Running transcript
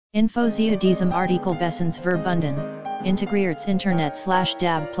Info zu diesem Artikel Bessens verbunden, integriert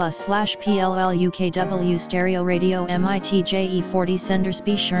Internet/DAB+ PLL UKW Stereo Radio MEDION 40 Sender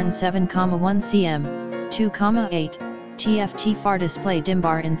Speechern 7,1 cm, 2,8, TFT Far Display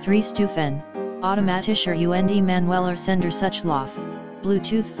Dimbar in 3 Stufen, Automatischer und manueller Sender Suchlauf,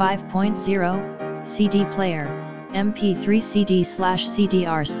 Bluetooth 5.0, CD Player, MP3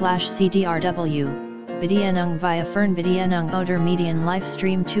 CD/CDR/CDRW, Bedienung via Fernbedienung oder Medion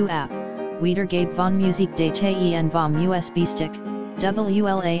Livestream 2 App, Wiedergabe von Musikdateien vom USB-Stick,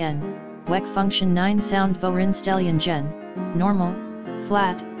 WLAN, WEC Function 9 Sound Vorinstellungen Gen, Normal,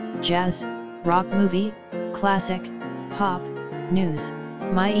 Flat, Jazz, Rock Movie, Classic, Pop, News,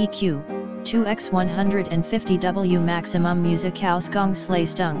 MyEQ, 2x150W Maximum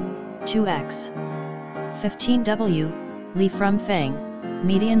Musikausgangsleistung, 2x 15W, Li from Fang,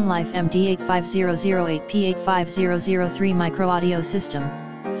 Medion Life MD85008 P85003 Micro Audio System,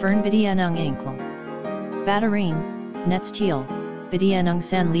 Fernbedienung Enkel. Batterien, Netzteil, Bedienung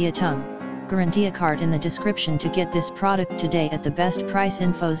San Liatung, Garantia card in the description to get this product today at the best price.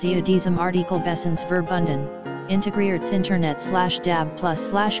 Info zu diesem Artikel Bessens verbunden, integriert Internet/DAB+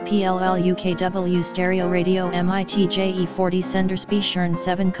 PLL UKW Stereo Radio MEDION 40 Sender Speechern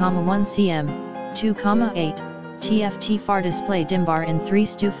 7,1 cm, 2,8, TFT Far Display Dimbar in 3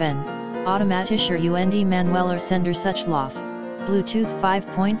 Stufen, Automatischer und manueller Sender Suchlauf, Bluetooth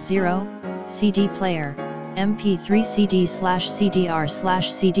 5.0, CD Player, MP3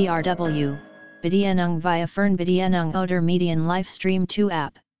 CD/CDR/CDRW, Bedienung via Fernbedienung oder Medion Livestream 2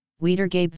 App, Wiedergabe